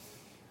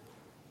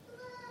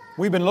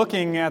We've been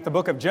looking at the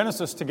book of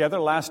Genesis together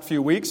the last few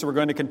weeks, so we're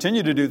going to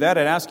continue to do that.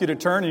 I'd ask you to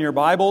turn in your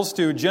Bibles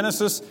to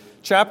Genesis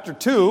chapter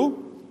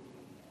 2.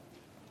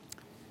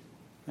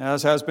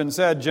 As has been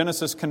said,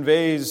 Genesis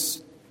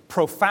conveys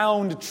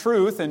profound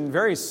truth in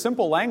very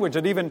simple language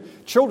that even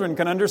children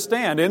can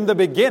understand. In the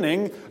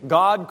beginning,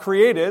 God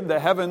created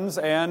the heavens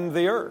and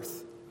the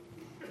earth.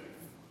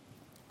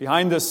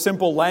 Behind this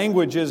simple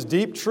language is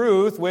deep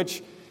truth,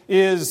 which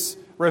is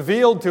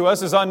revealed to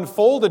us, is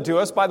unfolded to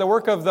us by the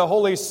work of the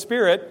Holy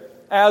Spirit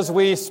as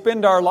we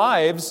spend our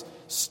lives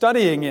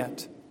studying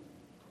it.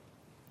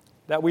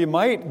 That we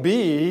might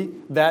be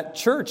that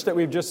church that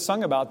we've just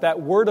sung about,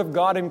 that Word of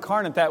God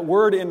incarnate, that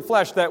Word in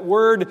flesh, that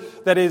Word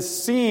that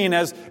is seen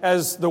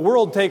as the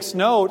world takes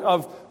note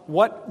of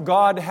what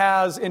God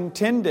has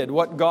intended,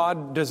 what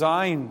God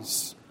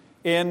designs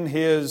in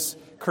His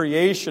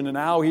creation and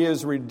how He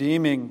is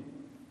redeeming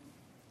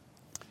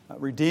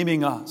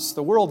us.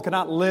 The world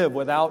cannot live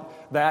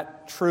without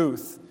that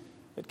truth.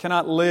 It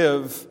cannot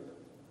live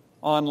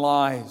on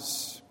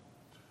lies.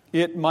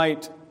 It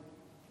might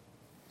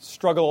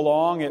struggle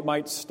along, it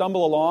might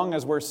stumble along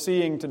as we're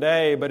seeing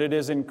today, but it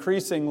is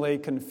increasingly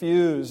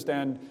confused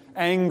and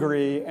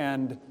angry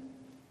and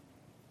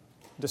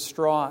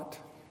distraught.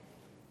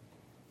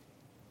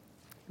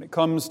 When it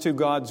comes to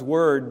God's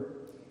Word,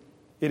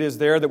 it is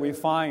there that we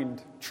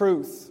find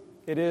truth.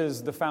 It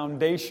is the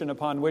foundation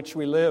upon which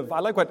we live.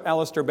 I like what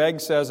Alistair Begg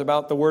says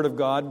about the Word of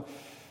God.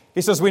 He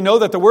says, we know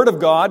that the Word of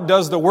God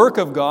does the work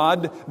of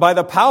God by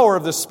the power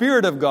of the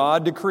Spirit of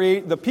God to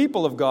create the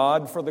people of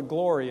God for the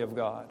glory of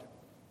God.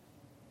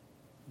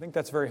 I think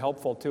that's very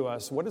helpful to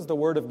us. What is the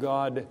Word of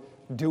God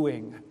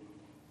doing?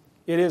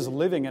 It is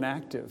living and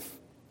active.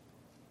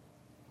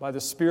 By the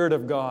Spirit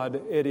of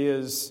God, it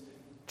is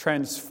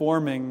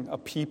transforming a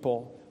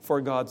people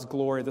for God's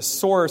glory. The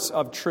source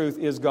of truth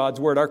is God's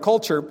Word. Our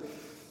culture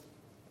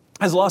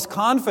has lost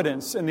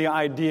confidence in the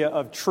idea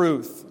of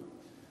truth.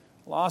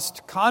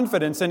 Lost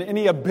confidence in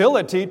any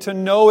ability to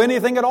know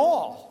anything at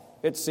all,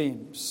 it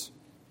seems.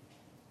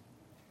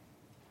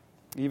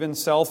 Even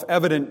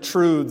self-evident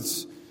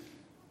truths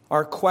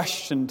are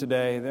questioned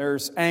today.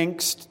 There's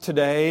angst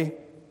today,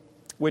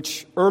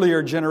 which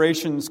earlier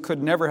generations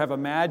could never have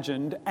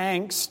imagined.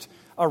 Angst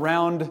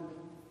around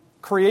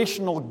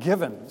creational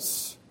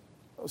givens,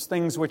 those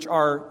things which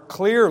are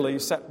clearly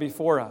set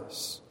before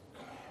us.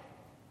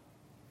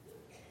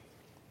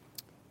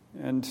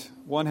 And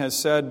one has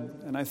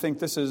said, and I think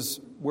this is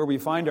where we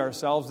find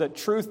ourselves, that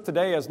truth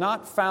today is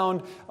not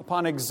found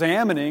upon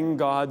examining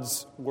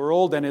God's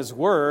world and His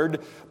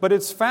Word, but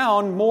it's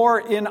found more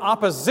in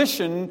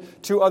opposition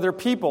to other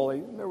people.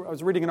 I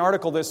was reading an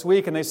article this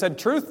week, and they said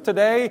truth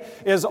today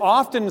is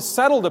often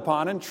settled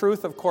upon, and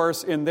truth, of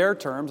course, in their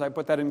terms, I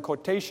put that in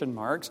quotation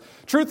marks,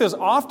 truth is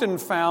often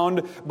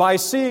found by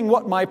seeing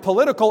what my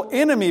political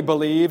enemy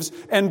believes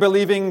and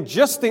believing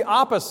just the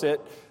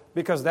opposite,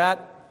 because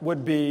that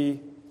would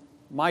be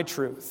my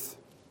truth.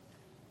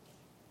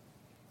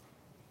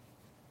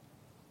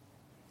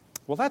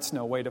 Well, that's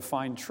no way to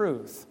find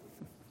truth.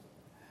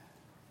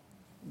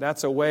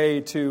 That's a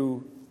way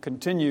to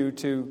continue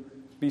to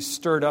be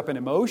stirred up in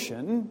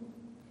emotion,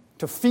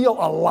 to feel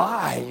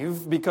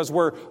alive because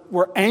we're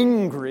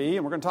angry,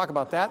 and we're going to talk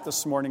about that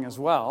this morning as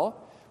well.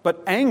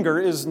 But anger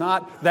is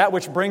not that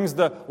which brings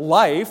the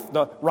life,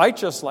 the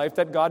righteous life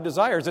that God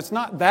desires. It's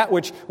not that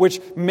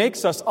which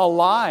makes us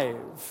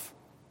alive.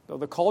 Though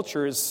the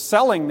culture is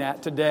selling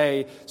that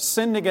today,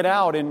 sending it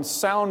out in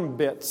sound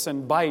bits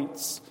and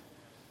bites,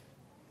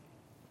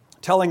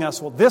 telling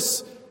us, well,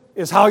 this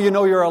is how you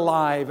know you're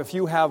alive, if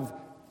you have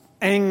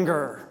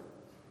anger,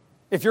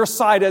 if your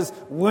side is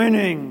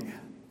winning.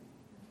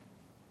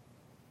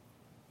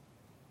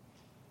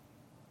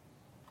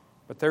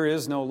 But there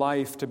is no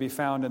life to be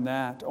found in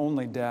that,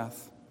 only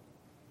death.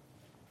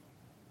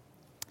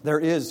 There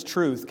is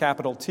truth,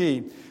 capital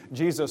T.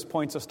 Jesus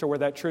points us to where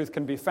that truth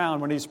can be found.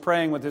 When He's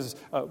praying with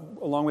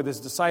along with His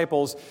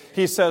disciples,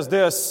 He says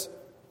this,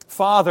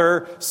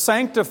 Father,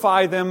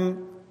 sanctify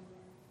them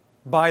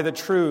by the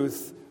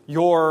truth.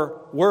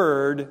 Your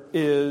word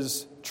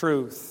is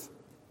truth.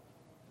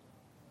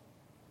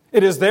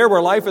 It is there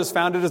where life is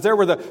found. It is there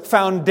where the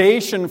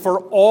foundation for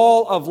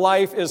all of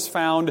life is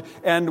found,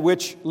 and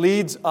which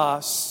leads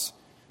us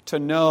to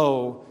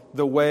know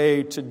the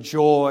way to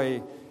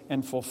joy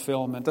and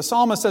fulfillment. The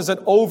psalmist says it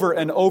over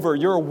and over.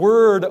 Your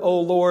word, O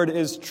Lord,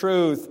 is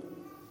truth.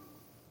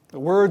 The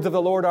words of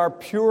the Lord are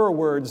pure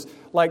words,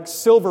 like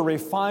silver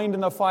refined in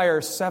the fire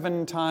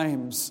 7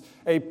 times,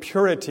 a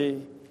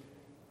purity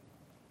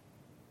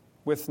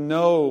with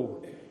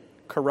no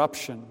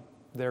corruption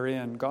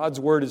therein. God's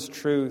word is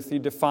truth. He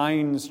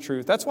defines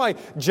truth. That's why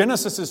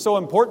Genesis is so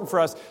important for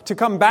us, to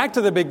come back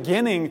to the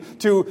beginning,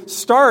 to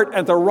start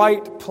at the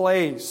right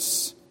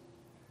place.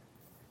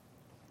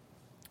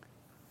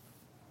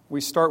 We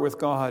start with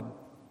God.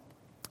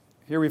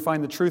 Here we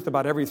find the truth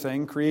about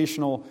everything.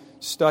 Creational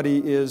study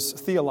is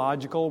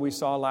theological, we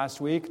saw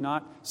last week,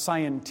 not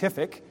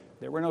scientific.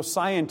 There were no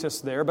scientists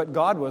there, but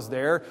God was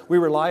there. We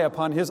rely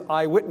upon His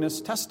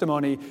eyewitness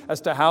testimony as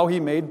to how He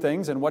made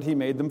things and what He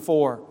made them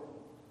for.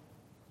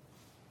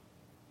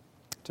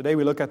 Today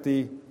we look at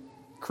the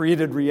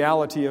created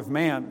reality of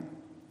man,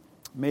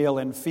 male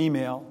and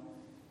female.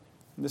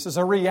 This is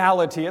a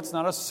reality. It's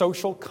not a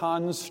social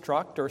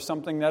construct or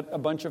something that a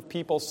bunch of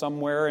people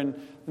somewhere in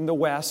the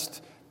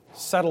West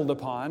settled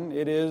upon.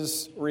 It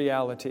is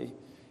reality.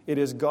 It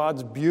is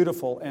God's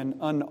beautiful and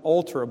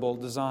unalterable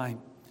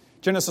design.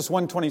 Genesis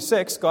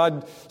 1:26,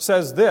 God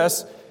says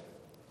this,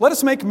 "Let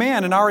us make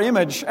man in our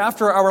image,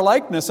 after our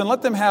likeness, and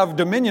let them have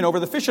dominion over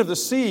the fish of the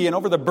sea, and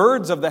over the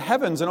birds of the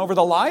heavens, and over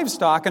the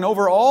livestock, and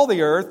over all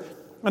the earth,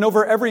 and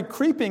over every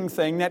creeping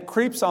thing that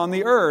creeps on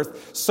the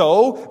earth."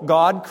 So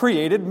God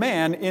created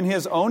man in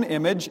His own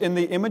image. In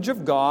the image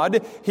of God,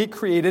 He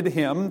created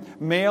him.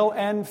 Male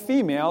and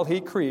female,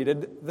 He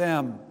created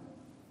them.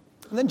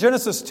 And then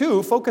Genesis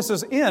 2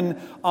 focuses in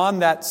on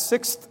that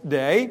sixth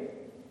day,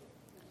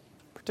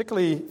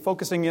 particularly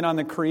focusing in on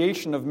the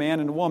creation of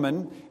man and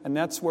woman, and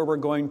that's where we're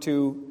going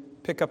to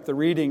pick up the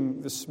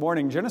reading this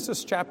morning.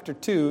 Genesis chapter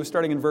 2,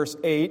 starting in verse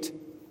 8.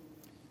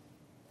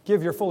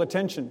 Give your full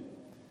attention,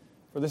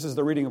 for this is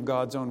the reading of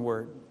God's own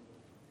word.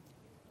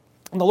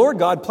 "And the Lord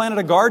God planted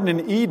a garden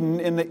in Eden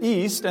in the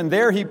east, and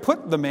there He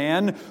put the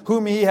man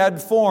whom He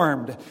had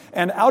formed.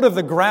 And out of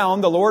the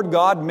ground the Lord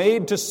God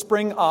made to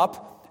spring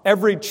up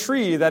every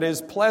tree that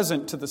is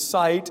pleasant to the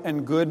sight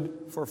and good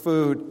for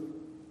food.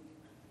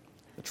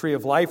 The tree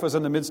of life was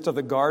in the midst of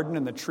the garden,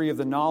 and the tree of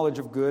the knowledge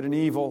of good and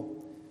evil.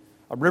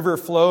 A river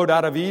flowed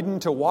out of Eden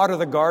to water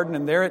the garden,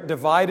 and there it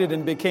divided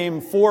and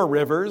became 4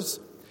 rivers.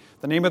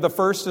 The name of the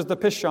first is the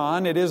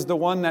Pishon. It is the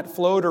one that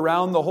flowed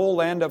around the whole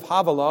land of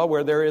Havilah,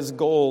 where there is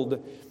gold.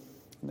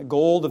 And the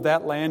gold of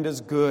that land is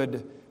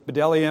good.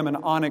 Bdellium and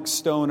onyx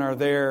stone are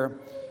there.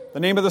 The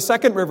name of the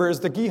second river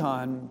is the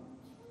Gihon.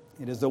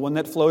 It is the one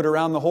that flowed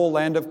around the whole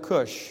land of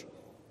Cush.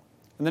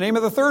 And the name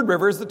of the third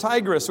river is the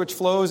Tigris, which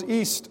flows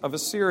east of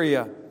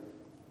Assyria. And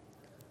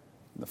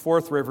the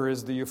fourth river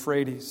is the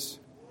Euphrates.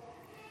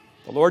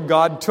 The Lord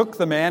God took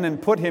the man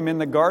and put him in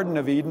the Garden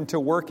of Eden to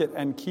work it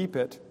and keep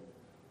it.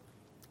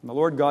 And the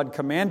Lord God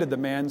commanded the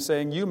man,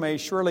 saying, 'You may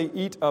surely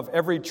eat of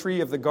every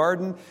tree of the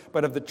garden,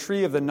 but of the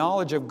tree of the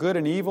knowledge of good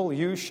and evil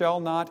you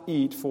shall not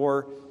eat,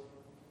 for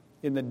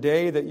in the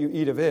day that you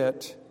eat of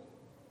it,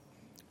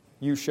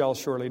 you shall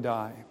surely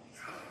die.'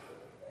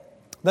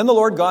 Then the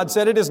Lord God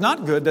said, 'It is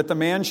not good that the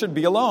man should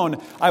be alone.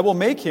 I will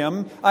make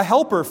him a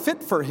helper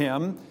fit for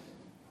him.'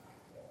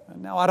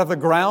 And now out of the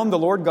ground the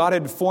Lord God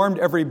had formed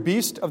every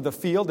beast of the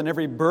field and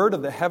every bird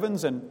of the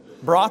heavens and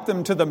brought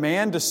them to the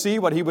man to see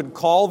what he would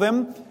call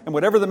them. And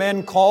whatever the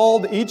man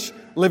called each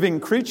living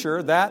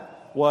creature,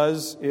 that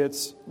was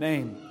its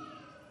name.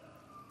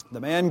 The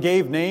man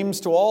gave names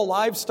to all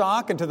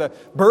livestock and to the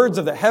birds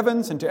of the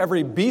heavens and to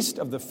every beast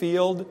of the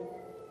field.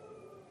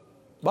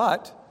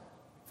 But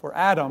for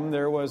Adam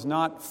there was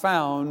not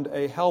found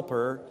a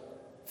helper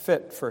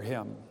fit for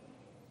him.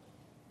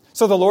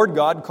 So the Lord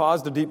God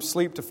caused a deep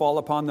sleep to fall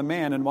upon the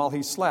man, and while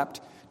he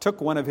slept, took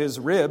one of his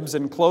ribs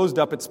and closed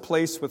up its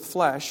place with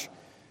flesh.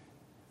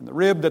 And the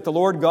rib that the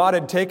Lord God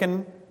had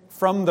taken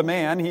from the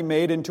man He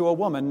made into a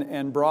woman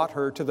and brought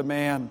her to the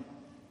man.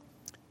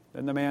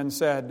 Then the man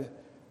said,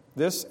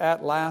 'This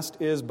at last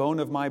is bone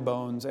of my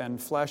bones and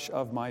flesh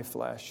of my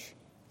flesh.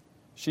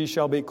 She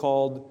shall be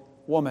called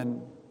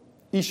woman,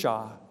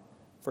 Isha,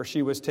 for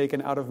she was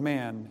taken out of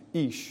man,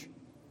 Ish.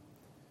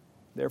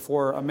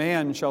 Therefore a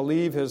man shall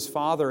leave his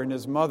father and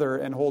his mother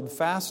and hold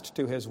fast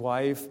to his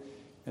wife,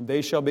 and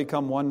they shall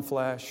become one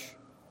flesh.'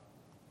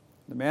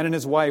 The man and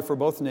his wife were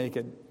both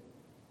naked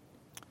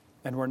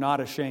and were not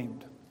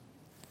ashamed."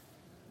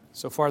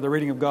 So far the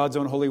reading of God's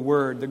own holy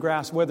word. The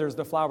grass withers,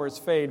 the flowers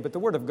fade, but the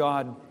word of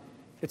God,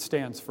 it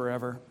stands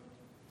forever.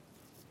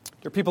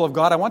 Dear people of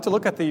God, I want to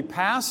look at the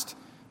past,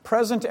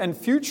 present, and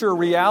future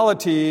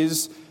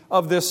realities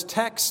of this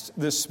text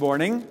this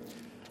morning.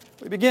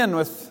 We begin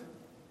with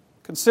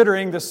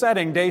considering the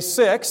setting, day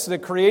 6, the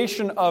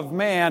creation of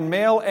man,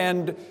 male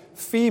and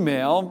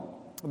female,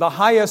 the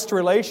highest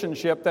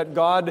relationship that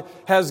God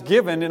has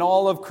given in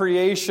all of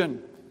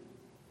creation.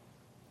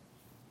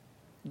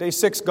 Day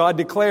 6, God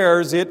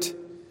declares it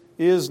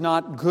is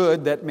not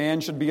good that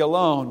man should be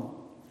alone.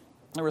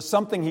 There was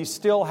something He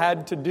still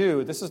had to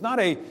do. This is not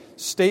a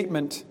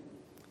statement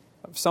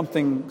of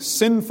something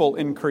sinful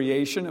in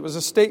creation. It was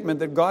a statement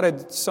that God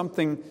had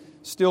something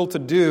still to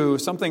do,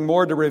 something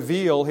more to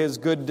reveal His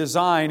good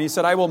design. He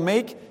said, "I will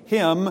make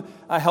him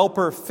a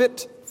helper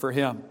fit for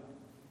him."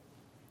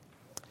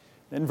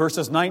 In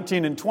verses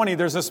 19 and 20,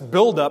 there's this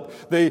buildup.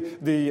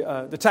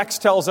 The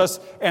text tells us,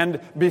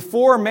 "And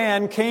before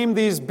man came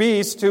these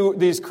beasts,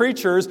 these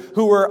creatures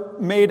who were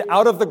made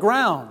out of the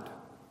ground."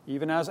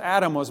 Even as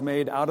Adam was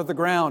made out of the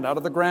ground. Out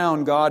of the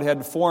ground God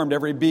had formed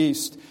every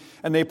beast.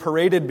 And they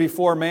paraded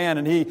before man,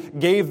 and He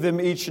gave them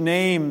each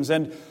names.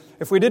 And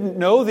if we didn't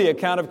know the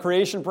account of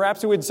creation,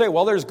 perhaps we would say,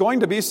 well, there's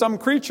going to be some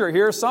creature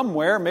here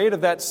somewhere made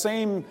of that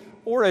same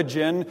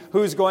origin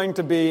who's going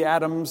to be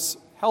Adam's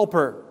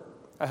helper,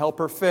 a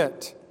helper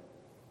fit.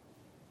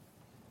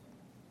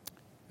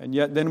 And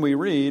yet then we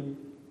read,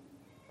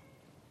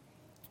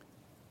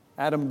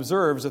 Adam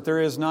observes that there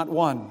is not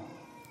one.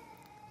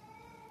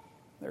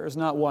 There is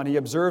not one. He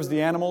observes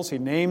the animals, he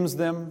names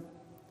them.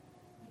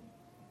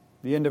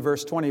 The end of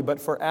verse 20, but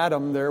for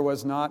Adam there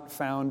was not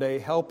found a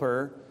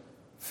helper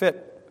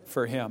fit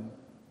for him.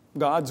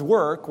 God's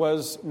work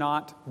was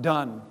not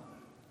done.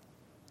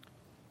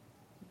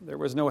 There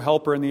was no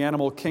helper in the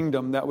animal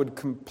kingdom that would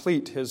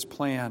complete his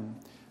plan.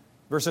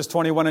 Verses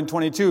 21 and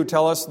 22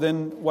 tell us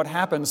then what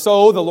happened.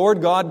 So the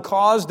Lord God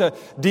caused a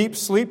deep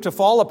sleep to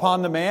fall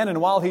upon the man,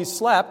 and while he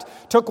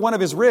slept, took one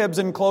of his ribs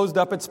and closed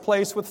up its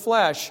place with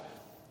flesh.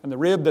 And the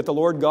rib that the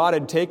Lord God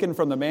had taken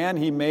from the man,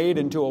 he made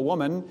into a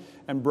woman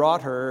and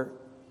brought her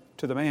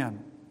to the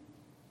man.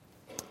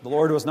 The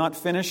Lord was not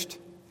finished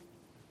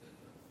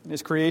in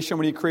his creation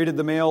when he created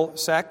the male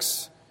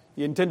sex.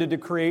 He intended to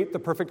create the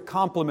perfect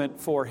complement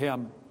for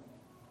him.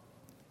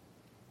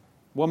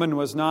 Woman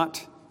was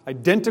not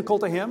identical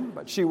to him,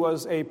 but she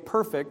was a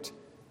perfect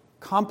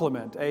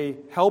complement, a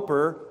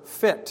helper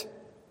fit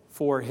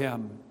for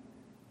him.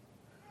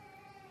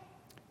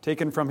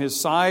 Taken from his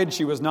side,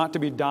 she was not to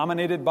be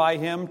dominated by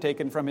him.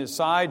 Taken from his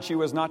side, she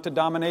was not to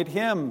dominate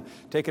him.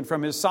 Taken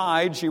from his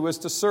side, she was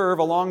to serve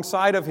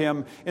alongside of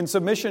him, in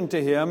submission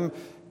to him,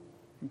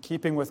 in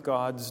keeping with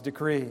God's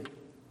decree,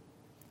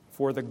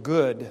 for the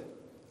good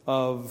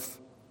of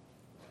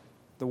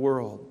the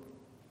world.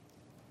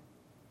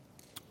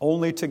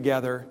 Only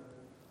together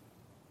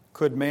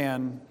could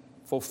man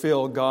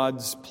fulfill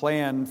God's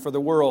plan for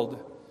the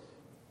world.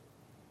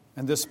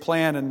 And this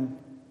plan and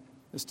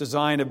this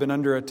design have been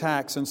under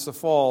attack since the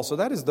fall. So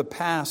that is the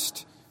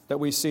past that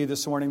we see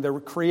this morning, the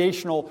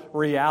creational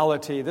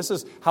reality. This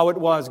is how it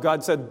was.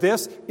 God said,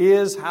 this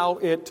is how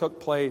it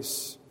took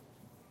place.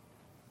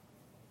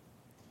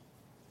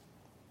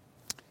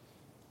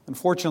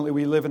 Unfortunately,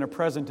 we live in a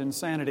present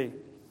insanity.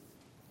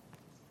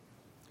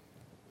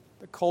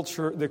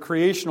 The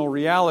creational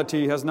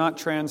reality has not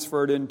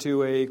transferred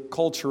into a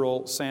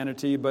cultural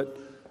sanity, but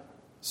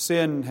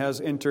sin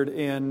has entered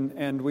in,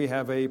 and we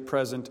have a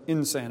present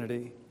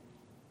insanity.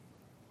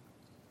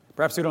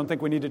 Perhaps we don't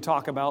think we need to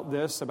talk about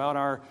this,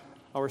 about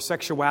our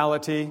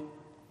sexuality.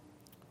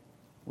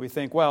 We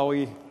think, well,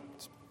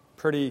 it's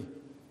pretty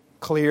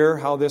clear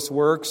how this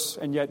works,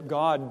 and yet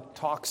God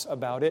talks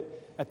about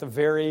it at the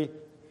very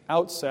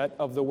outset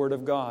of the Word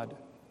of God.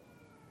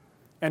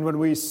 And when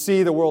we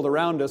see the world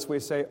around us, we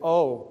say,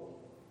 oh,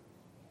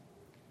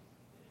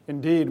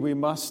 indeed, we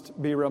must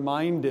be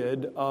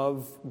reminded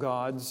of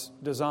God's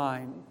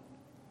design.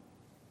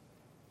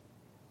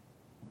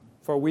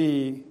 For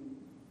we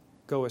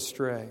go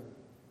astray.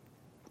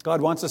 God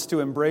wants us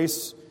to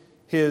embrace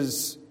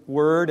His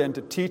Word and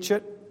to teach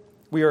it.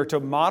 We are to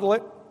model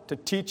it, to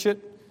teach it,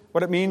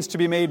 what it means to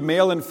be made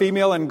male and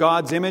female in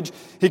God's image.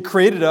 He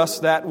created us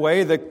that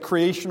way, the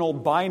creational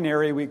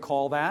binary we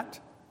call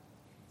that.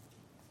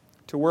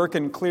 To work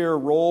in clear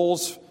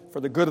roles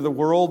for the good of the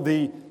world.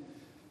 I don't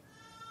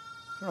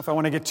know if I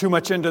want to get too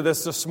much into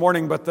this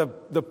morning, but the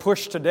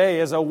push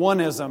today is a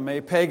oneism, a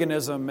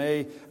paganism,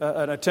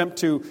 an attempt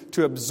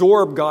to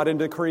absorb God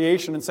into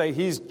creation and say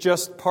He's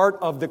just part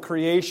of the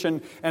creation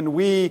and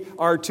we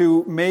are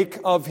to make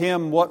of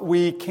Him what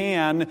we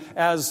can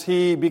as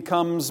He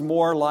becomes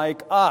more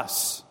like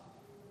us.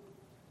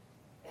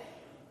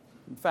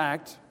 In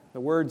fact,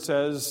 the Word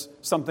says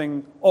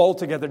something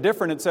altogether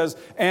different. It says,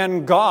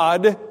 and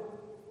God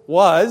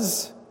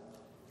was,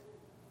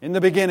 in the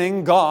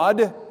beginning,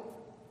 God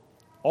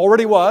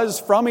already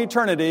was from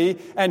eternity,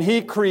 and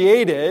He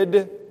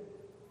created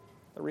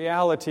the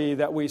reality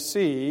that we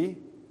see,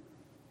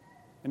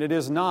 and it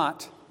is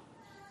not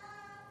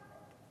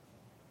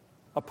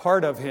a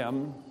part of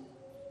Him,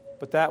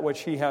 but that which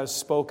He has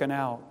spoken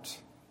out.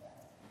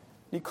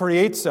 He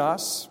creates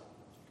us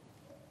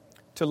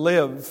to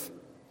live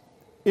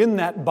in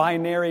that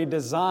binary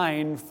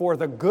design for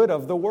the good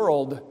of the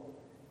world.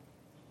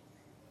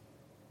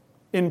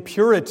 In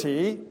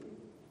purity,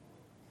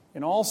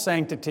 in all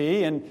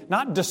sanctity, and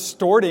not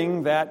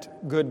distorting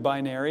that good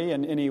binary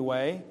in any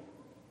way,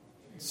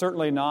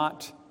 certainly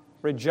not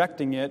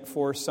rejecting it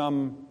for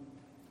some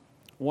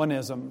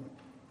oneism.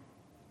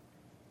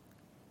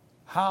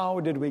 How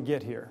did we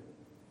get here?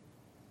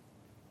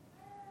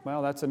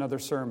 Well, that's another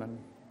sermon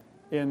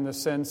in the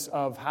sense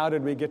of how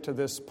did we get to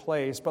this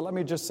place. But let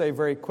me just say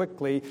very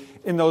quickly,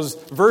 in those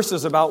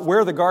verses about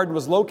where the garden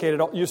was located,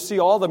 you see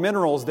all the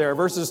minerals there,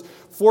 verses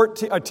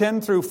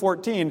 10 through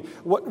 14.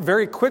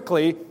 Very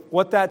quickly,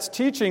 what that's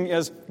teaching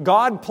is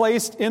God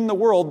placed in the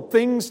world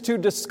things to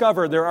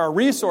discover. There are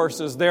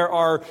resources, there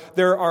are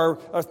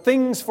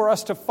things for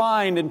us to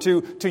find and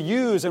to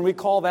use, and we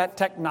call that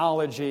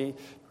technology.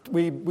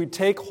 We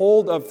take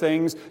hold of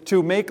things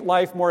to make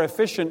life more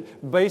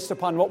efficient based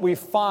upon what we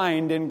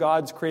find in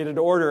God's created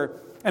order.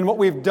 And what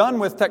we've done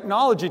with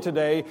technology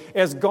today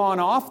is gone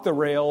off the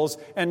rails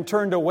and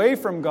turned away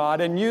from God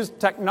and used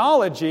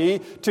technology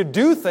to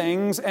do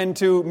things and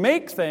to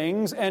make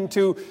things and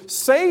to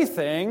say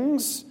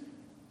things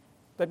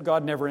that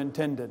God never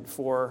intended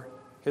for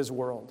His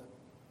world.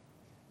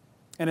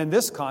 And in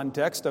this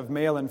context of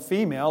male and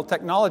female,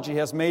 technology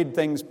has made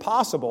things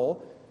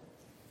possible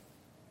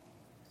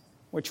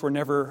which were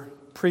never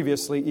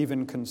previously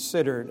even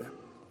considered.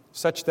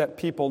 such that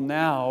people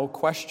now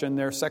question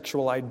their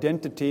sexual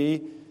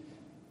identity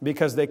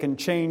because they can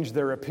change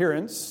their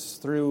appearance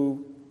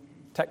through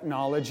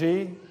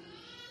technology.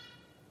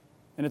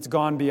 And it's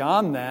gone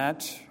beyond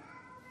that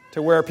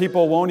to where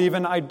people won't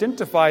even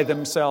identify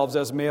themselves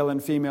as male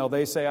and female.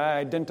 They say, I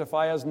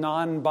identify as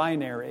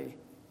non-binary.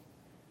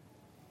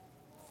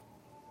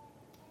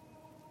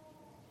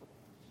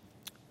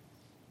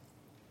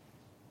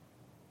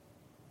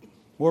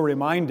 We're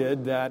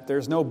reminded that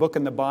there's no book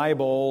in the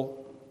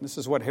Bible. This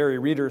is what Harry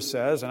Reeder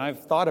says, and I've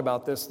thought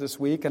about this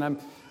week, and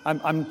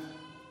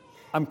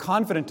I'm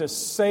confident to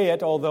say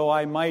it, although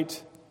I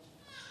might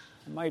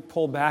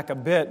pull back a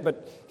bit.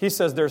 But he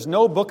says there's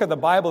no book of the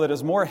Bible that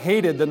is more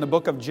hated than the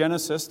book of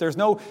Genesis. There's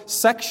no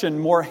section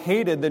more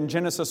hated than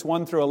Genesis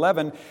 1 through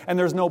 11, and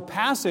there's no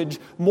passage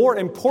more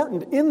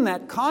important in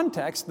that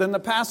context than the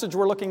passage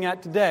we're looking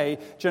at today,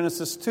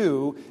 Genesis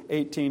 2,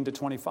 18 to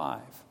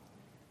 25.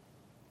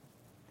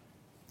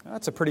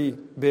 That's a pretty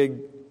big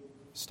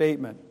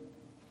statement.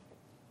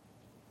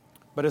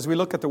 But as we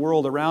look at the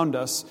world around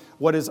us,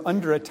 what is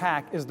under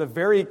attack is the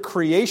very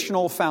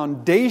creational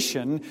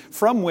foundation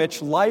from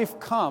which life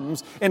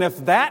comes. And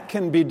if that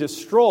can be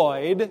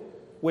destroyed,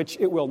 which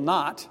it will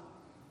not,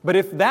 but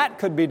if that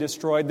could be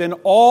destroyed, then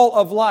all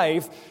of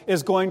life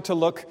is going to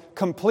look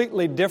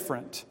completely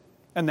different.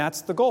 And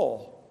that's the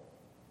goal.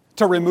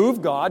 To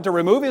remove God, to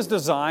remove His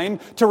design,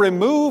 to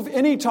remove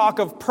any talk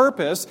of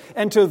purpose,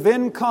 and to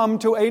then come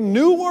to a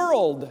new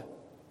world.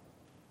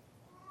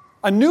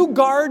 A new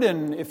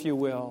garden, if you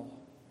will.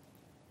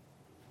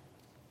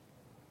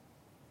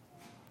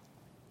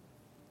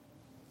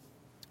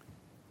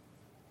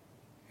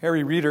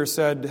 Harry Reeder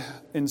said,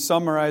 in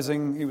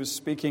summarizing, he was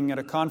speaking at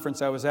a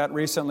conference I was at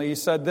recently, he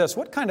said this: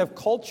 what kind of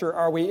culture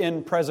are we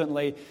in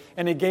presently?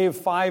 And he gave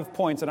 5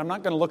 points, and I'm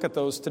not going to look at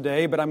those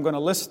today, but I'm going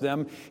to list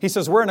them. He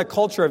says, we're in a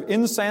culture of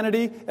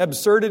insanity,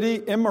 absurdity,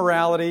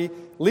 immorality,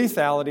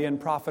 lethality, and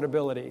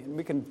profitability. And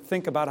we can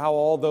think about how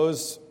all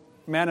those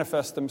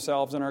manifest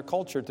themselves in our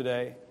culture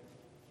today.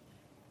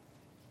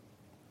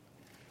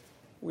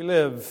 We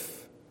live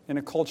in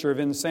a culture of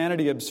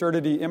insanity,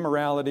 absurdity,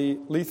 immorality,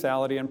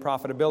 lethality, and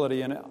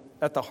profitability. And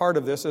at the heart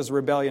of this is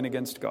rebellion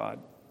against God.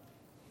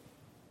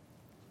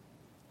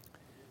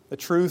 The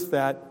truth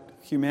that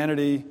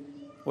humanity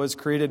was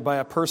created by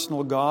a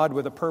personal God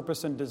with a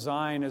purpose and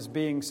design is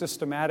being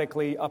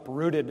systematically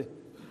uprooted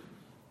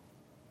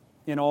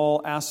in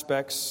all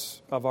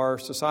aspects of our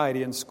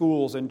society, in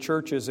schools, in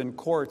churches, in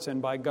courts,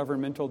 and by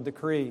governmental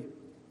decree.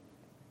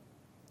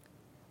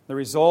 The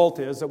result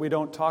is that we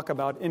don't talk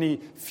about any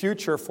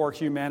future for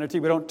humanity.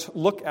 We don't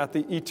look at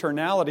the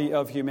eternality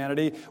of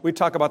humanity. We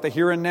talk about the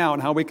here and now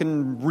and how we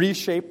can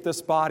reshape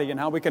this body and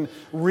how we can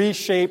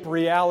reshape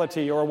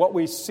reality, or what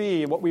we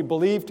see, what we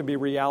believe to be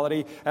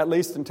reality, at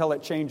least until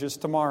it changes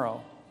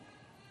tomorrow.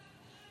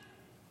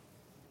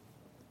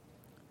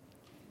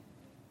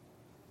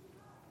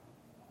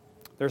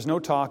 There's no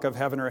talk of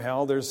heaven or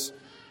hell.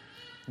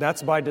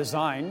 That's by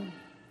design.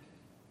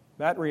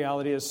 That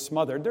reality is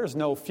smothered. There's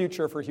no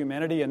future for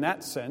humanity in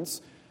that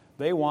sense.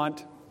 They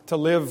want to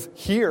live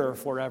here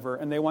forever,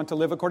 and they want to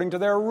live according to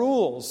their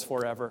rules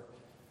forever,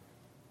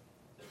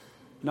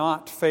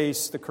 not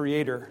face the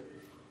Creator,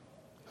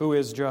 who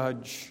is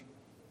judge.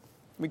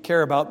 We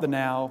care about the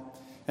now,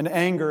 and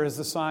anger is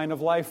the sign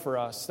of life for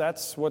us.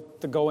 That's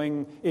what the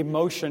going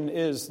emotion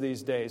is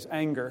these days,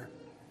 anger.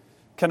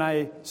 Can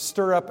I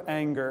stir up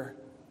anger?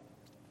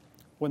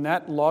 When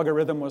that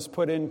logarithm was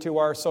put into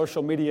our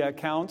social media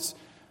accounts,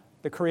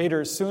 the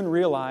creators soon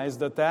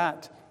realized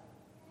that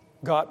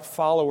got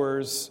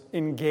followers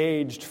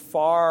engaged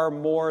far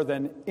more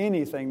than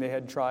anything they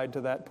had tried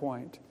to that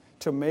point,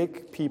 to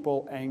make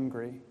people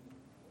angry.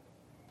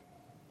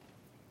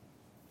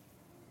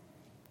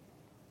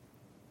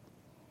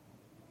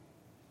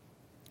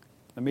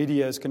 The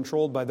media is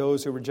controlled by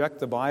those who reject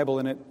the Bible,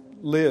 and it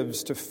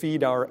lives to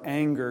feed our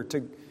anger,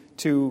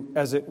 to,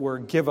 as it were,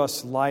 give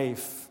us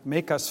life,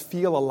 make us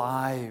feel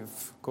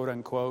alive, quote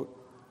unquote.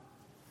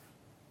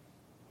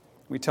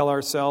 We tell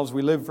ourselves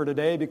we live for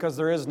today because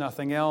there is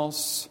nothing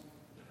else.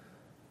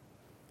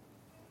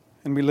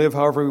 And we live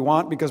however we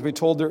want because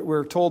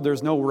we're told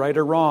there's no right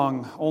or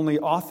wrong, only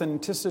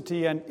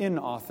authenticity and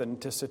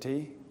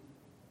inauthenticity.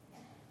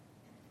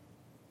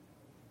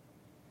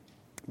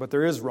 But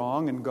there is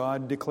wrong, and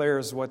God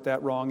declares what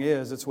that wrong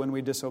is. It's when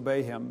we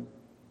disobey Him.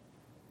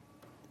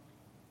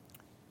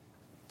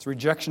 It's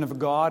rejection of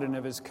God and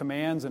of His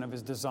commands and of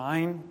His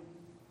design.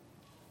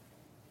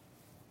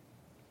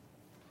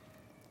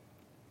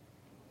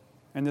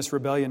 And this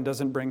rebellion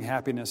doesn't bring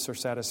happiness or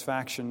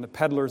satisfaction. The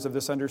peddlers of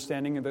this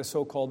understanding of the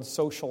so-called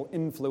social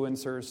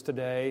influencers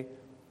today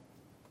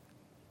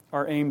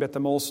are aimed at the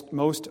most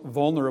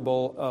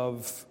vulnerable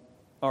of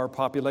our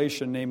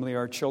population, namely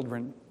our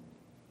children.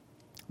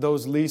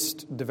 Those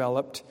least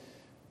developed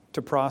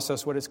to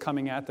process what is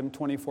coming at them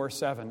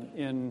 24/7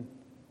 in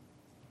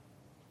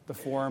the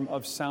form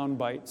of sound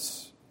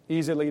bites,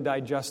 easily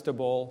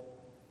digestible,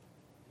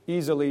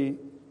 easily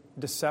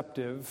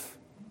deceptive,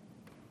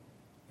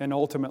 and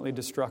ultimately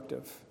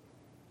destructive.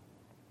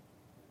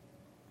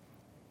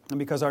 And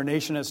because our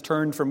nation has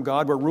turned from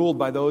God, we're ruled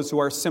by those who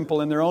are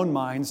simple in their own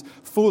minds,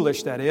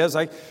 foolish, that is.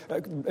 I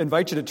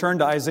invite you to turn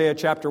to Isaiah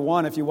chapter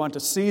 1 if you want to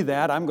see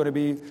that. I'm going to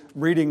be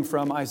reading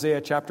from Isaiah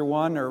chapter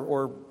 1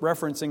 or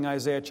referencing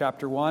Isaiah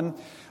chapter 1.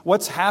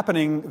 What's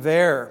happening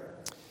there?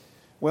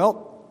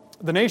 Well,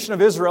 the nation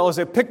of Israel is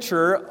a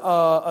picture,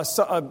 a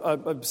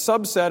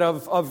subset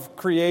of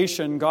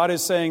creation. God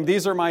is saying,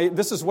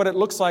 this is what it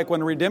looks like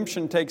when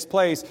redemption takes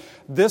place.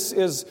 This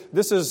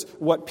is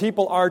what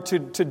people are to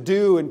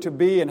do and to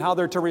be and how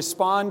they're to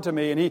respond to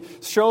me. And He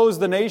shows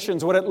the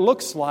nations what it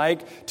looks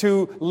like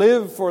to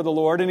live for the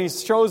Lord. And He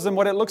shows them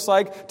what it looks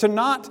like to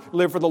not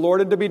live for the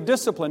Lord and to be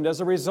disciplined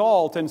as a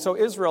result. And so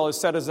Israel is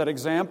set as that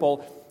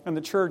example. And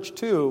the church,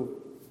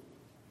 too,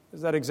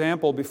 is that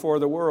example before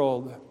the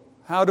world.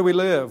 How do we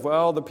live?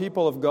 Well, the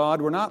people of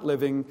God were not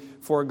living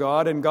for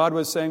God, and God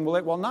was saying, well,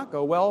 it will not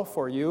go well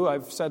for you.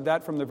 I've said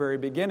that from the very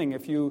beginning.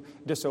 If you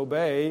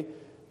disobey,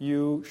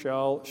 you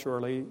shall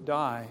surely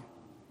die.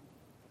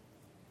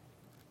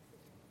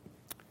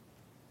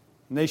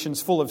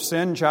 Nations full of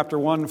sin, chapter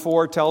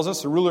 1:4 tells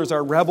us, the rulers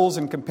are rebels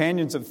and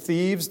companions of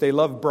thieves. They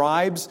love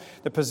bribes.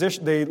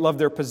 They love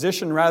their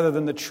position rather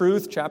than the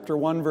truth, chapter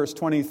 1, verse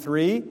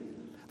 23.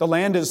 The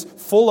land is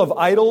full of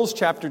idols,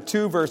 chapter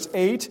 2, verse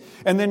 8.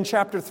 And then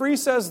chapter 3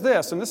 says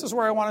this, and this is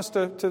where I want us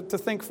to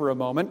think for a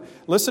moment.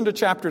 Listen to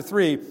chapter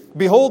 3.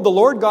 Behold, the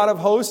Lord God of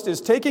hosts is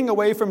taking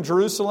away from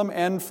Jerusalem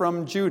and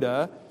from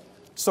Judah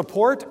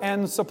support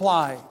and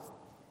supply,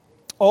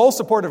 all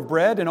support of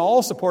bread and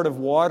all support of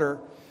water.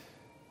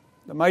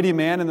 The mighty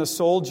man and the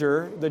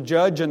soldier, the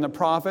judge and the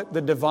prophet,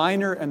 the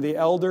diviner and the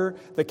elder,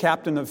 the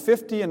captain of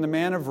 50 and the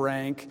man of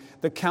rank,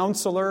 the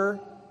counselor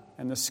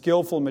and the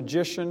skillful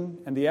magician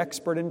and the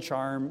expert in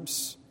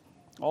charms,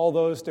 all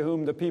those to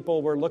whom the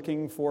people were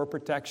looking for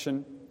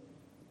protection.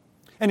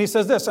 And he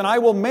says this, and I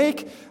will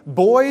make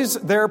boys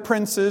their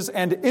princes,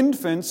 and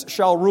infants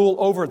shall rule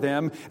over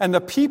them, and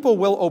the people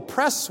will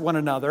oppress one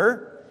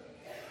another,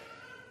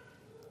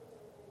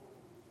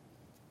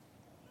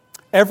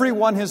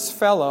 everyone his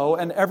fellow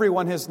and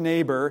everyone his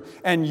neighbor,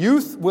 and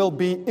youth will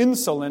be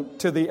insolent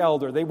to the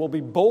elder. They will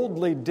be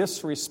boldly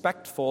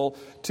disrespectful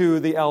to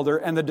the elder,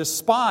 and the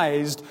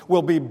despised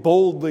will be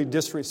boldly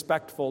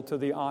disrespectful to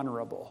the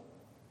honorable.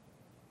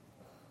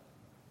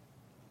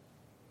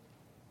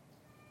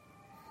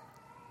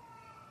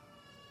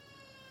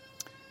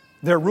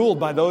 They're ruled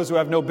by those who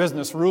have no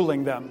business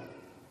ruling them,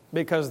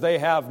 because they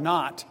have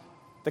not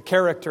the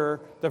character,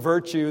 the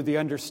virtue, the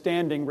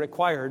understanding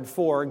required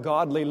for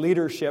godly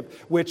leadership,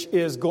 which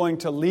is going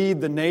to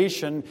lead the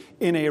nation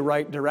in a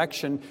right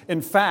direction.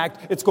 In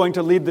fact, it's going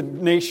to lead the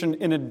nation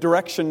in a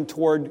direction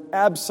toward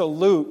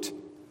absolute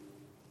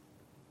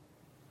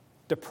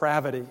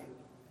depravity.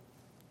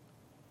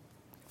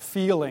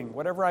 Feeling,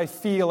 whatever I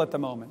feel at the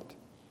moment.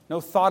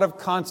 No thought of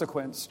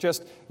consequence.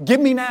 Just give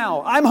me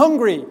now. I'm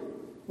hungry.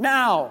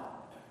 Now.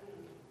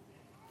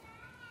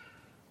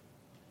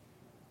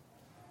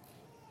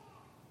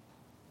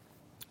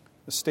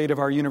 The state of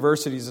our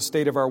universities, the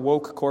state of our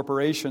woke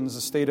corporations,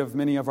 the state of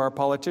many of our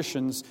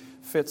politicians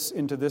fits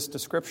into this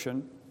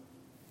description.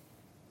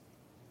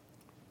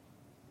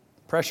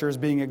 Pressure is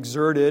being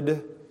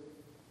exerted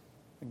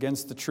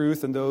against the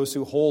truth and those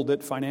who hold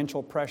it.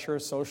 Financial pressure,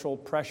 social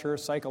pressure,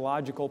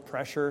 psychological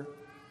pressure.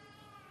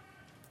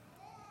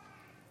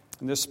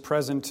 And this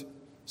present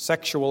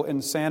sexual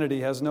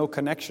insanity has no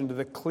connection to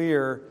the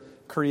clear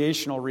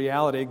creational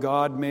reality.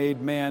 God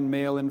made man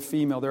male and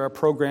female. There are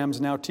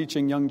programs now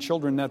teaching young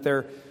children that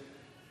their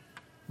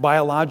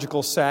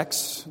biological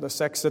sex, the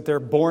sex that they're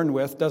born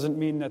with, doesn't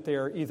mean that they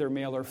are either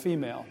male or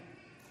female.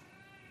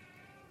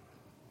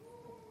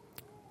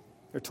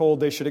 They're told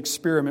they should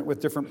experiment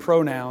with different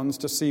pronouns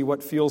to see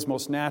what feels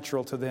most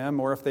natural to them,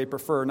 or if they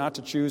prefer, not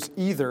to choose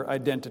either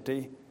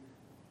identity.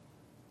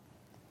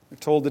 They're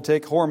told to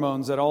take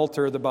hormones that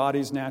alter the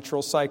body's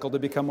natural cycle to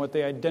become what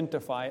they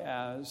identify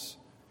as.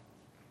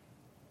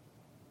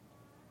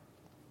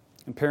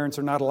 And parents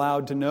are not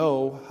allowed to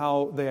know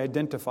how they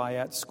identify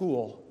at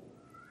school.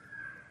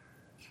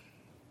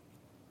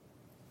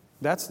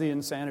 That's the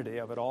insanity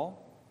of it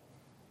all.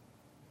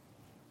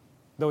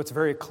 Though it's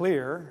very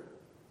clear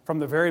from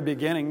the very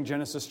beginning,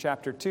 Genesis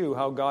chapter 2,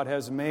 how God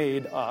has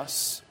made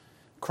us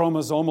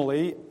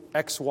chromosomally,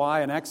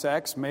 XY and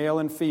XX, male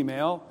and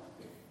female,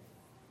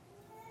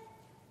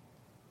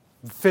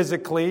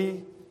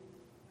 physically,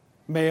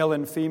 male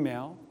and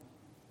female.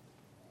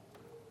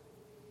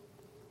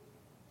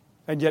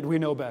 And yet we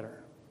know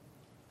better.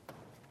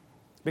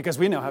 Because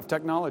we now have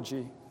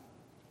technology,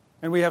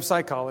 and we have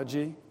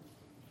psychology,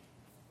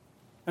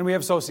 and we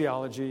have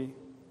sociology.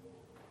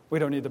 We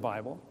don't need the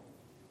Bible.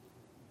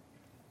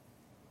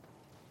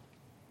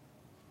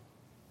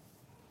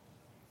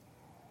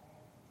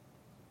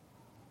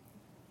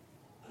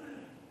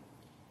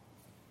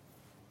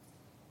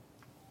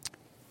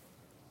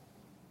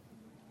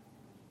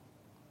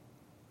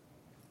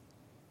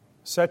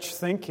 Such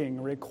thinking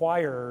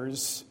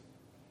requires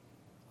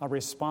a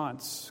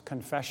response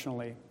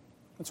confessionally.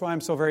 That's why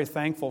I'm so very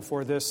thankful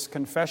for this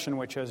confession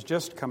which has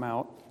just come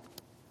out.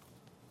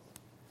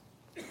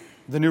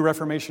 the New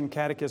Reformation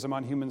Catechism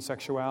on Human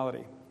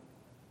Sexuality.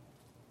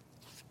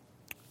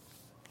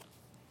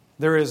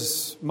 There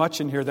is much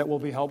in here that will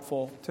be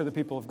helpful to the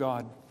people of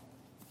God.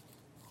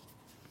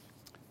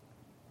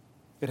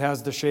 It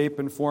has the shape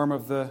and form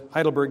of the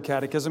Heidelberg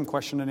Catechism,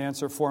 question and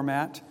answer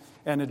format,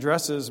 and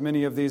addresses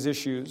many of these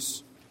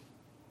issues.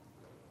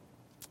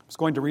 I was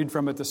going to read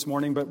from it this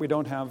morning, but we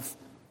don't have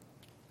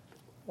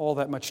all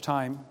that much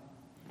time.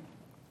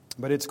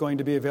 But it's going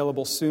to be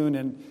available soon,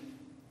 and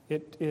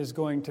it is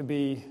going to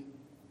be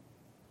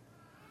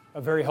a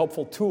very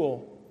helpful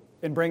tool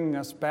in bringing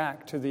us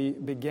back to the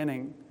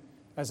beginning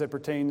as it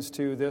pertains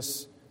to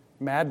this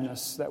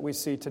madness that we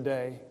see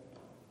today.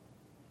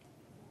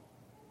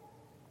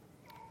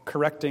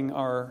 Correcting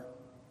our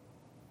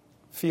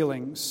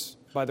feelings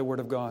by the Word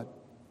of God.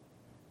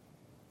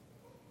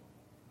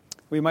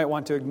 We might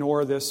want to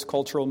ignore this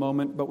cultural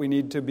moment, but we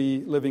need to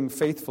be living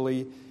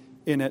faithfully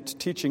in it,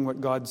 teaching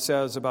what God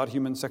says about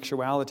human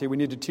sexuality. We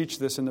need to teach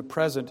this in the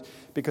present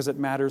because it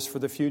matters for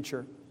the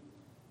future.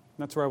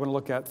 That's where I want to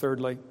look at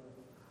thirdly.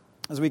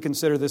 As we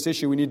consider this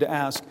issue, we need to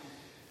ask,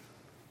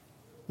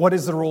 what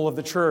is the role of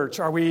the church?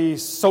 Are we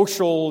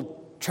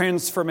social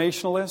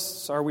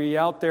transformationalists? Are we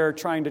out there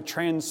trying to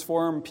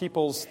transform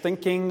people's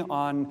thinking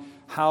on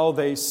how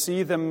they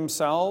see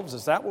themselves?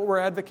 Is that what we're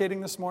advocating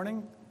this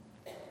morning?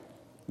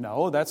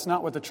 No, that's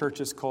not what the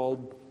church is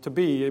called to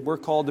be. We're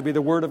called to be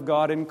the Word of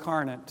God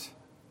incarnate.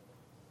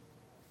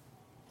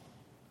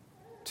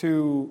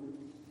 To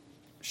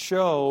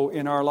show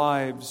in our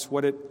lives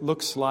what it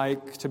looks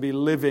like to be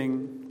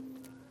living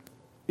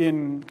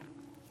in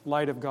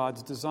light of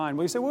God's design.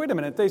 Well, you say, well, wait a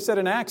minute. They said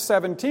in Acts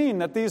 17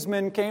 that these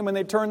men came and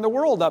they turned the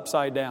world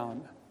upside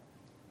down.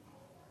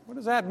 What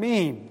does that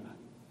mean?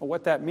 Well,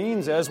 what that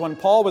means is when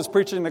Paul was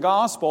preaching the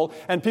gospel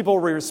and people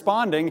were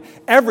responding,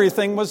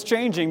 everything was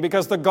changing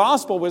because the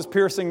gospel was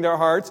piercing their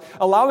hearts,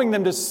 allowing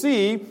them to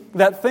see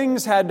that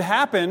things had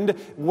happened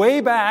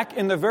way back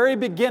in the very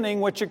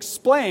beginning, which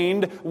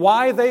explained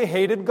why they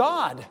hated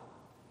God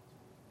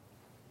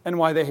and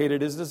why they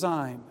hated His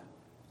design.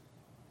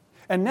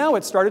 And now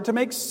it started to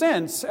make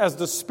sense as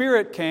the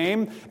Spirit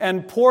came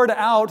and poured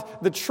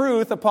out the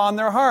truth upon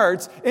their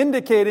hearts,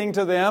 indicating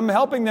to them,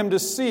 helping them to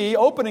see,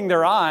 opening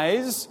their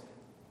eyes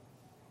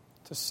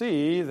to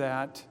see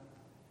that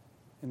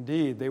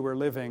indeed they were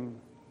living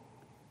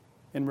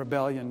in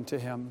rebellion to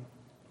Him.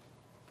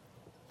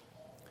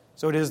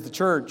 So it is the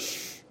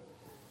church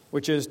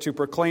which is to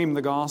proclaim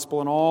the gospel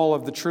and all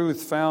of the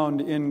truth found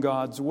in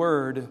God's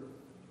Word.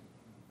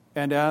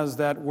 And as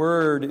that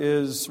Word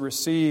is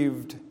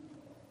received,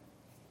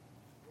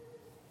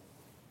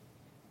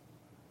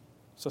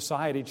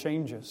 society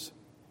changes.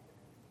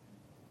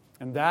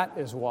 And that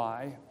is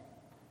why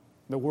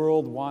the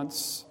world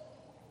wants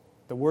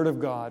the Word of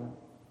God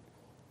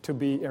to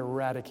be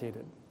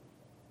eradicated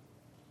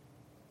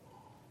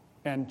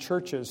and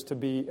churches to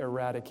be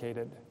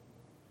eradicated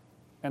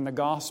and the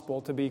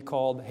gospel to be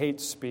called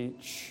hate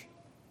speech.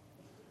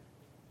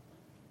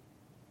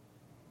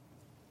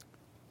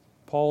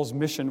 Paul's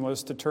mission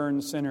was to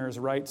turn sinners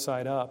right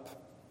side up,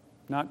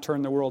 not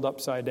turn the world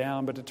upside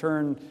down, but to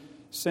turn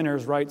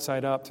sinners right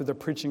side up through the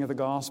preaching of the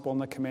gospel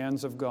and the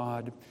commands of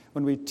God.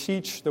 When we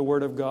teach the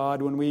Word of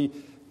God, when we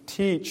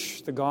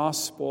teach the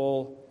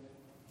gospel,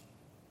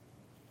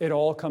 it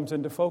all comes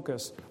into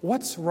focus.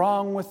 What's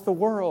wrong with the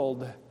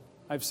world?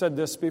 I've said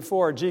this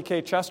before.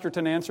 G.K.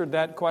 Chesterton answered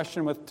that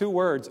question with 2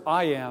 words: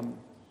 I am.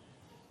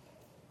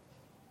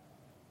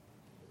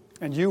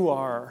 And you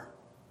are.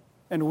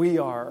 And we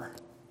are.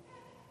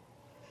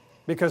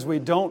 Because we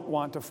don't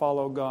want to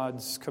follow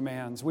God's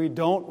commands. We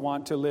don't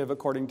want to live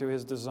according to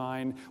His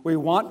design. We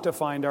want to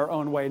find our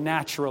own way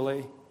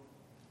naturally.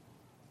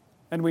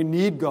 And we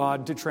need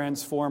God to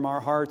transform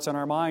our hearts and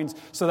our minds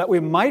so that we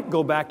might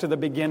go back to the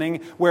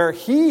beginning where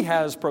He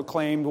has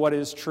proclaimed what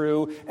is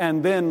true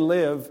and then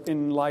live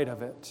in light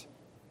of it.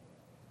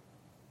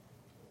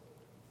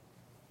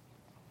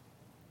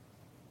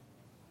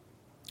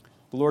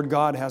 The Lord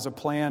God has a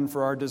plan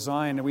for our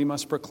design, and we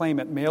must proclaim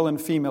it, male and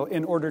female,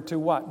 in order to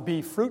what?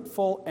 Be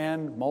fruitful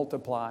and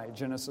multiply,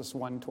 Genesis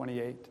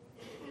 1:28.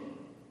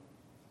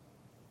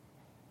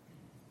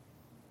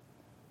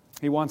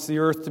 He wants the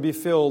earth to be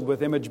filled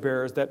with image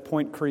bearers that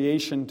point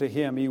creation to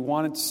Him. He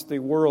wants the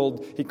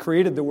world, He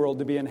created the world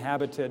to be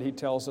inhabited, He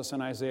tells us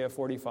in Isaiah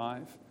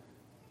 45.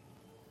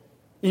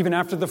 Even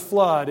after the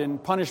flood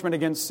and punishment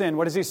against sin,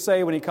 what does He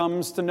say when He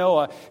comes to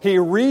Noah? He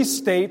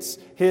restates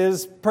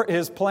His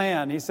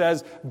plan. He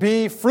says,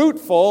 be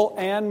fruitful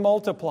and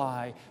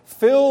multiply.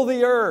 Fill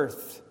the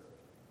earth.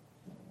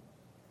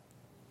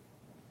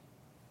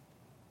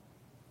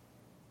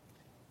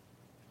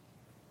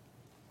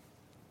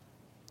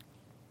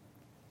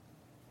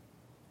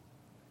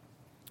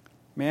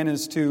 Man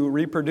is to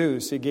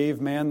reproduce. He gave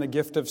man the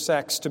gift of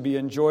sex to be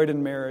enjoyed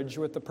in marriage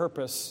with the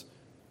purpose,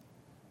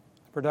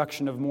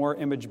 production of more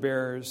image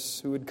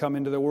bearers who would come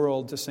into the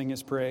world to sing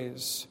His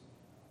praise.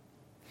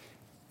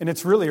 And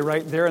it's really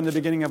right there in the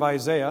beginning of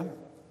Isaiah.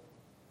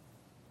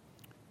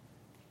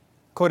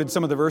 quoted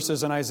some of the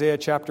verses in Isaiah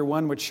chapter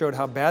 1 which showed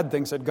how bad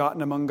things had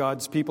gotten among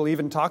God's people.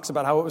 Even talks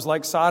about how it was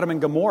like Sodom and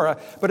Gomorrah.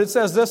 But it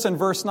says this in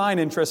verse 9,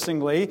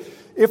 interestingly,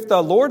 if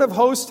the Lord of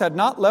hosts had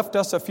not left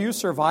us a few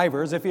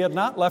survivors, if he had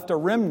not left a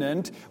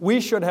remnant, we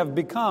should have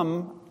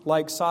become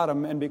like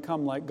Sodom and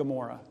become like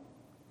Gomorrah.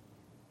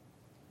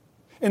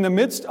 In the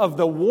midst of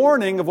the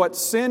warning of what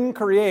sin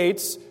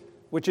creates,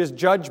 which is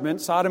judgment,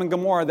 Sodom and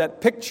Gomorrah,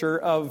 that picture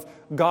of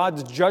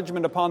God's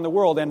judgment upon the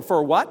world. And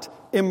for what?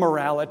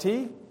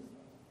 Immorality.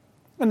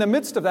 In the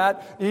midst of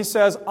that, he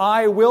says,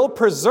 I will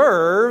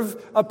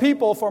preserve a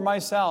people for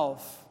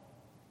myself.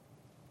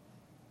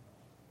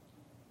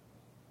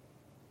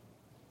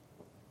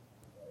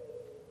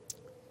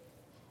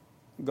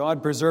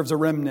 God preserves a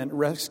remnant,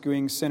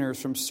 rescuing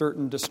sinners from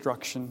certain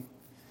destruction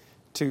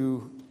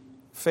to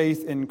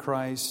faith in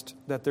Christ,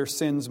 that their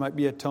sins might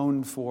be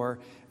atoned for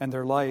and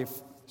their life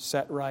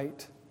set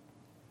right.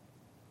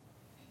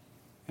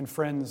 And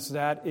friends,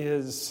 that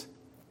is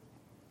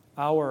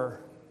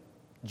our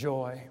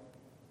joy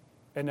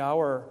and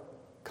our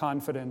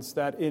confidence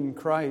that in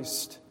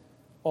Christ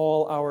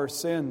all our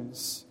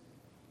sins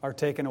are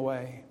taken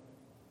away.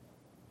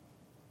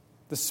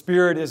 The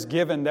Spirit is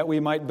given that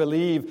we might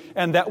believe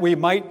and that we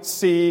might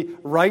see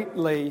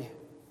rightly,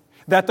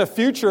 that the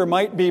future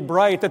might be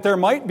bright, that there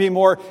might be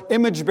more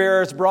image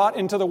bearers brought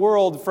into the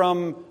world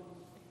from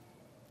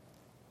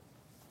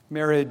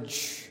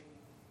marriage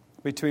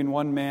between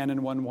one man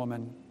and one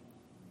woman.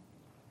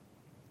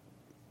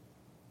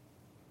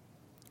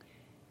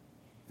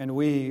 And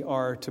we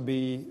are to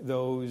be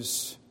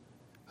those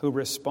who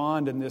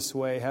respond in this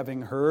way,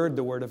 having heard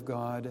the Word of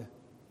God.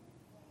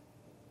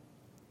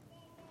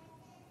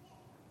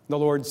 The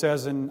Lord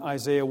says in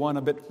Isaiah 1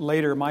 a bit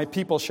later, my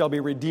people shall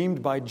be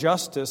redeemed by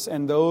justice,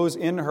 and those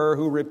in her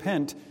who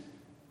repent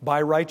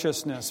by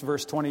righteousness.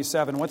 Verse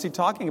 27. What's he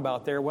talking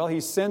about there? Well, he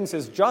sends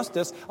his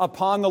justice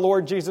upon the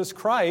Lord Jesus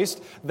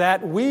Christ,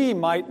 that we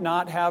might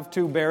not have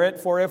to bear it,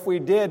 for if we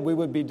did, we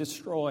would be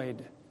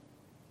destroyed.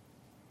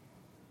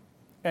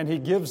 And he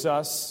gives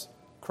us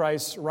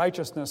Christ's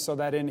righteousness so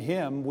that in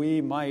him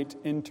we might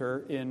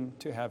enter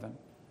into heaven.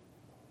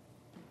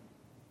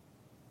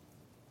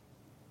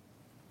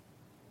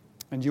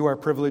 And you are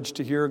privileged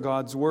to hear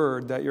God's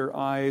word, that your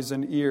eyes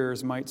and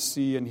ears might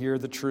see and hear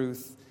the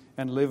truth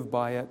and live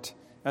by it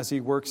as he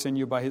works in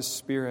you by his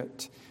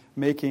Spirit,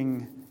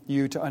 making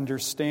you to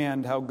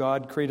understand how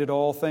God created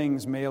all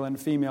things, male and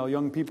female.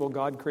 Young people,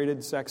 God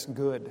created sex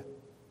good.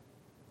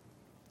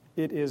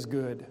 It is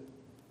good.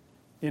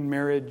 In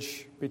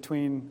marriage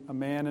between a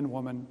man and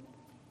woman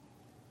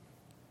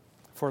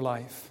for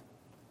life,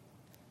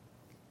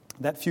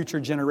 that future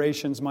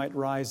generations might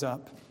rise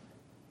up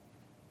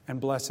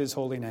and bless his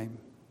holy name.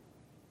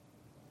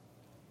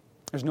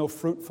 There's no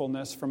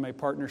fruitfulness from a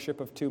partnership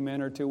of two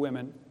men or two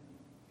women.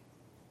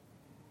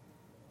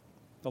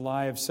 The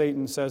lie of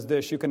Satan says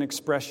this: you can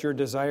express your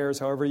desires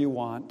however you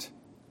want.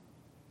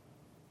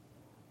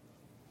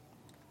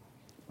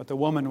 But the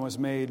woman was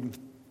made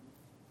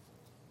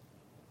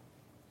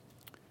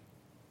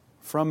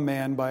from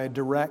man by a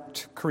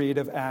direct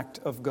creative act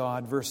of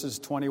God. Verses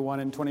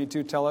 21 and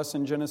 22 tell us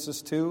in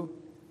Genesis 2.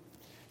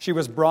 She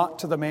was brought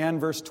to the man,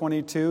 verse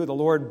 22. The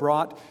Lord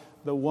brought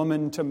the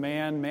woman to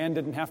man. Man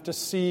didn't have to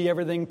see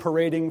everything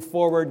parading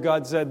forward.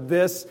 God said,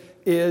 this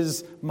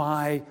is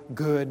my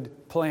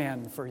good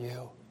plan for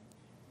you.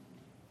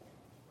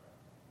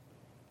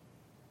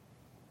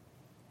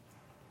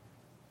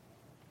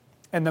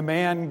 And the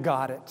man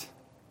got it.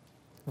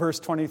 Verse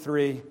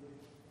 23.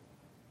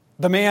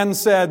 The man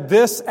said,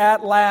 this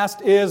at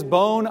last is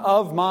bone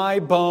of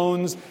my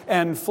bones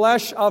and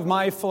flesh of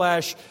my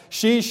flesh.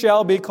 She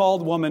shall be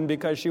called woman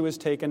because she was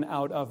taken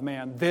out of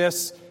man.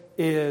 This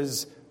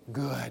is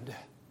good.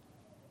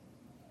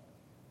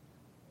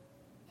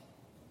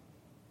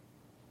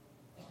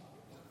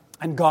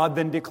 And God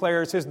then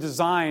declares his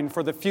design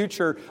for the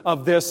future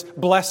of this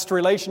blessed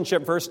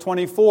relationship. Verse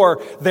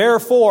 24,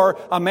 therefore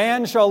a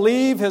man shall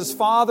leave his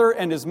father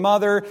and his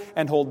mother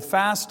and hold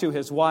fast to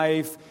his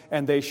wife,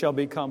 and they shall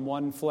become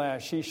one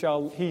flesh. He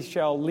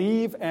shall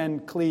leave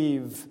and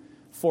cleave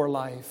for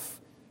life,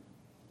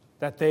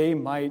 that they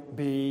might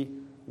be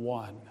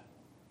one.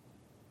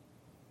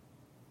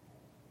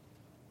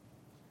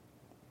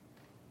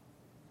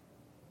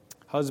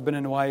 Husband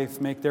and wife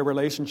make their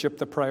relationship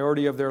the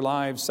priority of their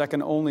lives,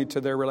 second only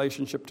to their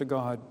relationship to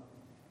God.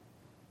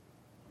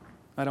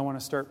 I don't want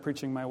to start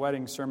preaching my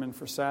wedding sermon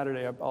for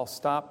Saturday. I'll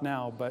stop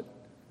now, but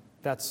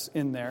that's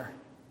in there.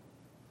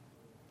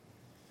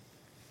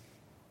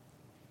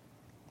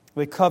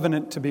 They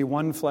covenant to be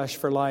one flesh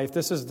for life.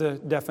 This is the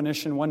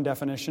definition, one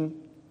definition.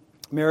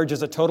 Marriage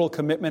is a total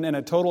commitment and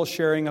a total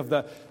sharing of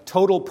the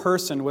total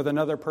person with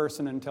another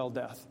person until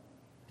death.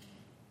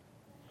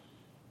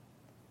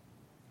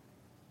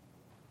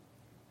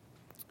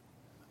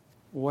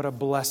 What a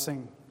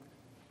blessing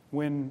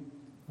when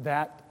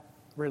that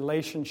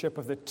relationship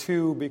of the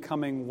two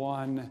becoming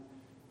one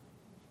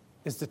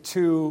is the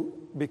two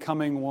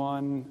becoming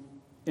one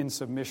in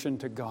submission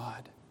to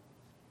God.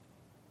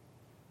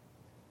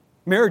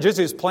 Marriage is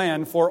his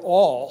plan for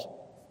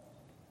all.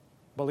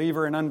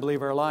 believer and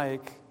unbeliever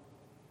alike.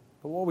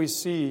 But what we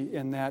see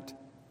in that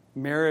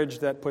marriage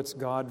that puts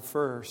God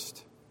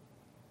first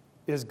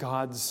is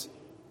God's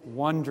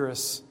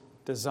wondrous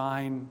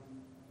design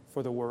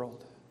for the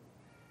world.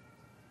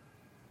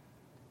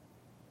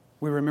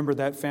 We remember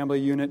that family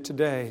unit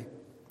today,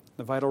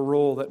 the vital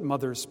role that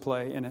mothers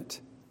play in it.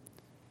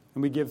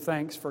 And we give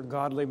thanks for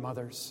godly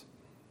mothers.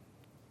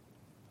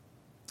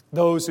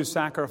 Those who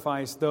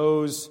sacrifice,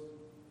 those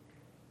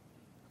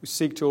who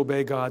seek to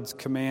obey God's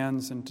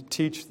commands and to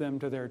teach them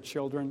to their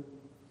children.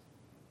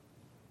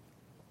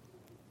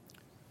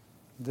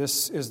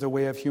 This is the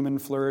way of human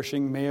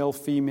flourishing, male,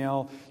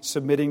 female,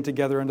 submitting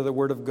together under the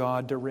Word of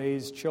God to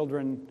raise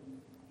children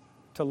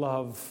to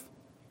love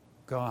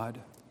God,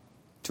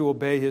 to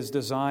obey His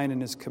design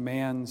and His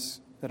commands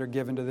that are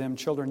given to them.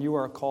 Children, you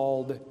are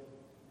called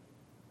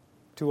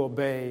to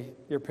obey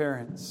your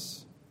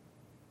parents.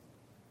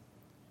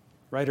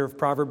 Writer of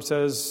Proverbs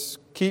says,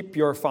 "Keep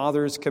your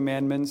father's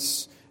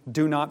commandments.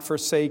 Do not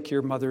forsake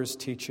your mother's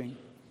teaching."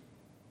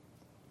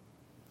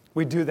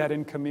 We do that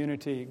in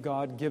community.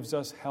 God gives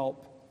us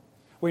help.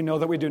 We know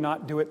that we do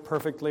not do it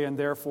perfectly, and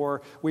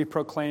therefore we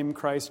proclaim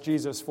Christ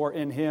Jesus, for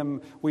in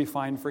Him we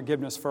find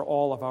forgiveness for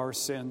all of our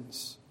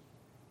sins,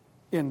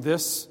 in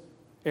this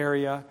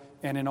area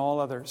and in all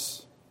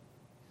others.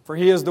 For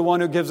He is the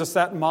one who gives us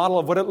that model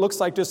of what it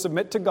looks like to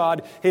submit to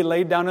God. He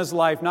laid down His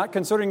life, not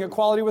considering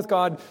equality with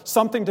God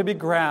something to be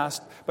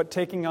grasped, but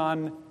taking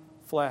on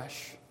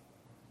flesh,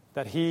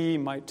 that He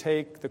might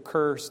take the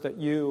curse that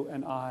you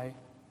and I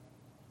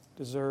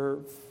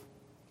deserve,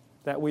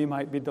 that we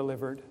might be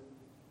delivered,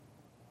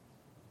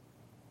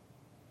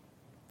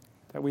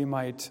 that we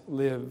might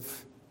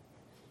live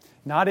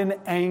not in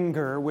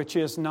anger, which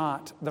is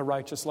not the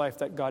righteous life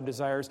that God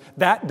desires.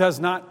 That does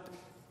not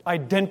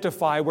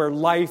identify where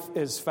life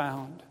is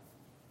found,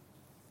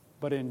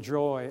 but in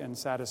joy and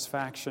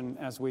satisfaction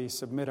as we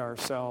submit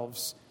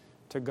ourselves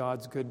to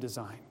God's good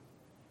design.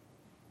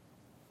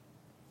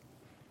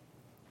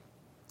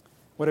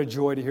 What a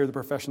joy to hear the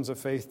professions of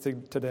faith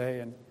today,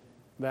 and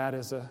that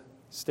is a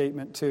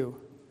statement too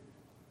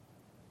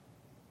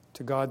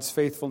to God's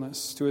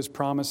faithfulness, to His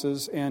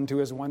promises, and to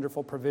His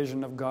wonderful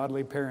provision of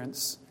godly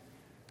parents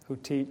who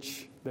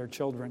teach their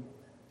children.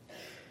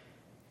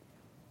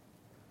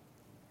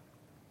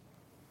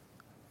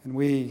 And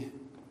we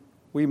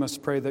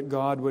must pray that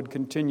God would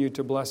continue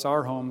to bless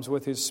our homes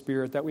with His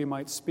Spirit, that we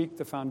might speak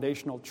the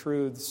foundational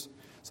truths,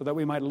 so that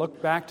we might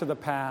look back to the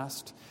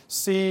past,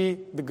 see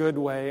the good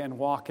way, and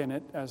walk in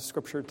it, as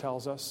Scripture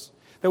tells us.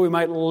 That we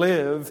might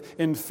live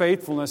in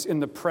faithfulness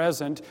in the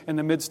present, in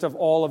the midst of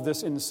all of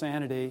this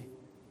insanity,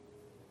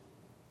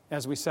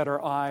 as we set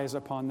our eyes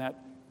upon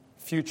that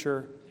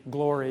future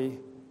glory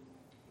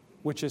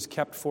which is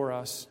kept for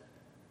us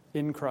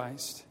in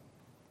Christ,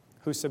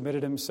 who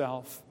submitted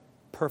Himself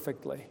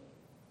perfectly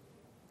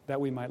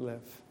that we might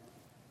live.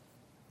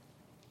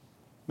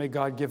 May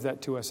God give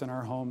that to us in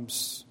our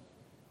homes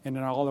and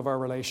in all of our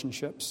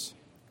relationships.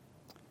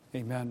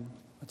 Amen.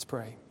 Let's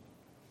pray.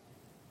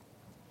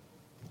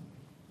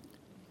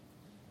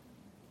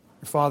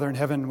 Father in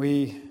heaven,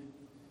 we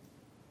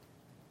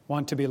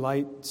want to be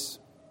lights.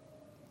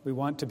 We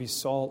want to be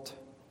salt.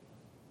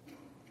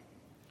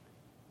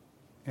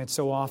 And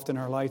so often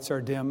our lights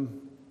are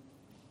dim.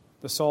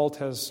 The salt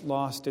has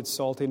lost its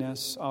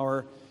saltiness.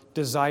 Our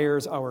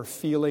desires, our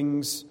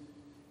feelings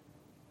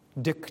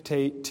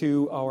dictate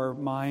to our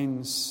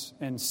minds,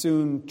 and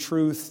soon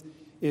truth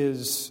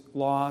is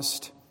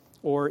lost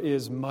or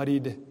is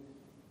muddied,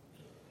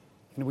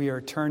 and we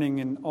are turning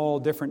in all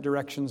different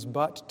directions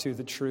but to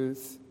the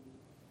truth.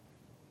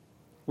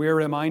 We are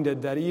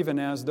reminded that even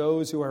as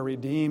those who are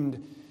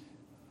redeemed,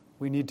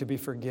 we need to be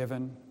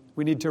forgiven.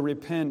 We need to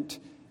repent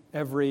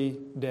every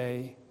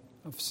day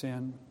of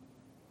sin,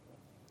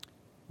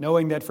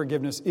 knowing that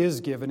forgiveness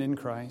is given in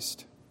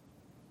Christ,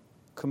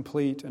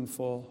 complete and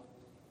full.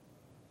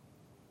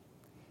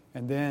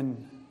 And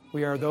then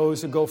we are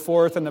those who go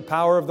forth in the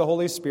power of the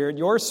Holy Spirit,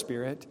 your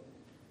Spirit,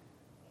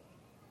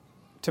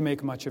 to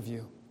make much of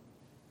you.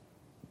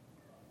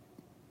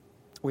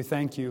 We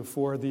thank you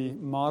for the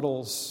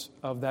models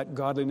of that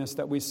godliness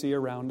that we see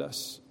around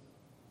us.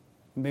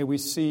 May we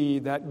see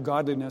that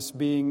godliness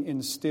being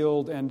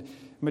instilled and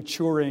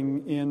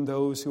maturing in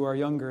those who are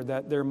younger,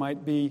 that there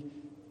might be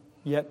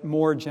yet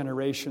more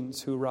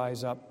generations who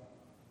rise up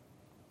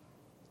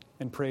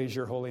and praise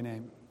your holy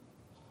name.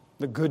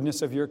 The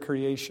goodness of your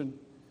creation,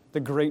 the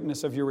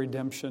greatness of your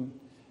redemption,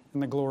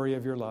 and the glory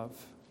of your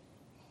love.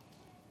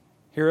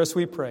 Hear us,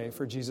 we pray,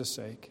 for Jesus'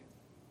 sake.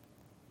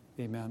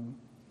 Amen.